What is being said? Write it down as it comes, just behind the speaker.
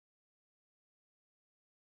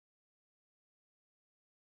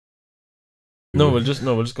we'll just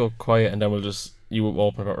go quiet, and then you will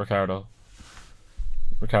open about Ricciardo's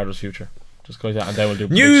future. Just go like that, and then we'll do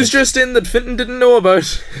news just in that Finton didn't know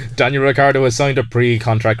about. Daniel Ricciardo has signed a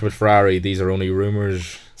pre-contract with Ferrari. These are only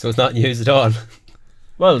rumours. So it's not news at all.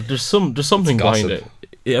 Well, there's something behind it.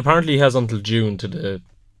 Apparently, he has until June to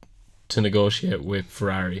negotiate with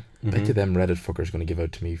Ferrari. I bet you them Reddit fuckers going to give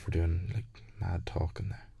out to me for doing like mad talking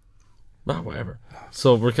there. Well, whatever.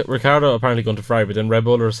 So Ricciardo apparently going to Ferrari, but then Red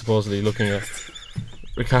Bull are supposedly looking at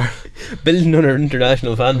Ricciardo building on our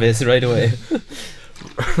international fan base right away.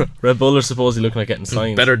 Red Bull are supposedly looking at getting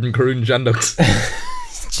signed. Better than Karun Jandux.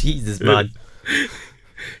 Jesus, man.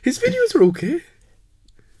 His videos are okay.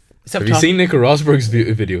 Except Have you seen Nico Rosberg's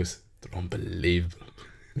videos? They're unbelievable.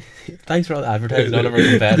 Thanks for all the advertising all of our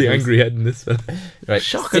competitors. The angry head in this one. Right.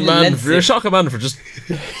 Shocking man. You're a shocking man for just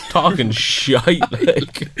talking shite.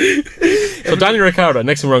 Like. So Daniel Ricciardo,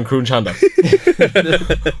 next time we're on Karun Jandux.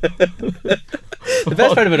 The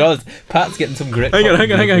best part of it all is Pat's getting some grit. Hang on.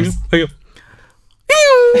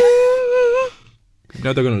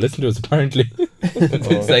 Now they're going to listen to us, apparently.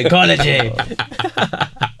 Psychology.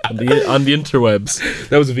 on the interwebs.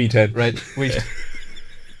 That was a V10. Right.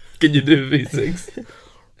 Can you do a V6?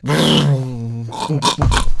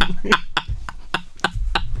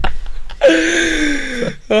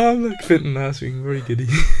 I'm like Finton last week. Very giddy.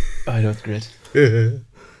 I know, it's great.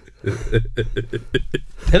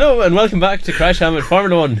 Hello and welcome back to Crash Hemet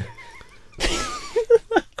Formula 1.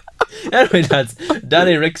 Anyway, that's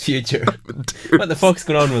Danny Rick's future. What the fuck's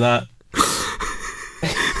going on with that?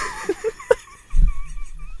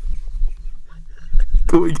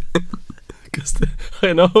 Go again. Because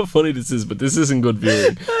I know how funny this is, but this isn't good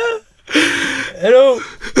viewing. Hello.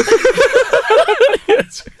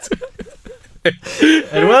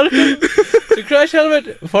 And welcome to Crash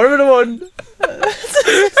Hemet Formula 1.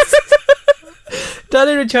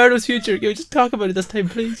 Danny Ricciardo's future. Can we just talk about it this time,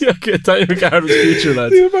 please? Yeah, okay, Danny Ricciardo's future,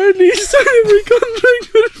 lads. You apparently signed a free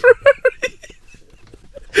contract with Ferrari.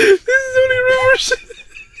 This is only rumours.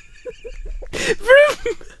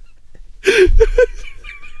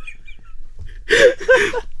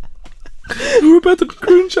 We're better than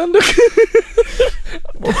Karun Jandux.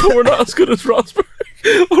 But we're not as good as Rosberg.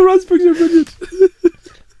 Oh, Rosbergs are brilliant.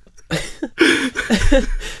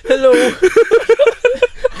 Hello.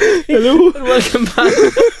 Hello. And welcome back.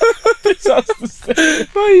 This has to stay.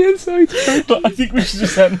 My insides hurt. But I think we should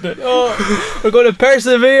just end it. Oh, we're going to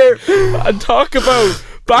persevere and talk about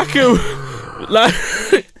Baku.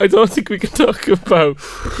 I don't think we can talk about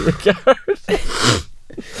Ricciardo.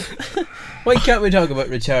 Why can't we talk about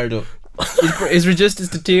Ricciardo? Is reduced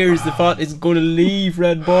to tears. The thought is going to leave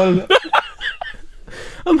Red Bull.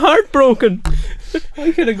 I'm heartbroken.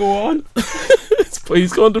 Why can't I go on?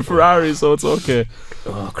 He's going to Ferrari, so it's okay.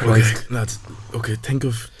 Oh Christ, okay, lads. Okay, think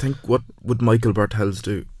what would Michael Bartels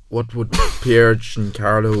do? What would Pierre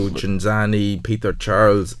Giancarlo, Genzani, Peter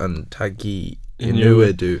Charles and Taki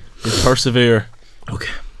Inoue do? He'd persevere.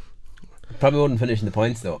 Okay. Probably wouldn't finish in the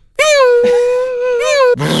points though.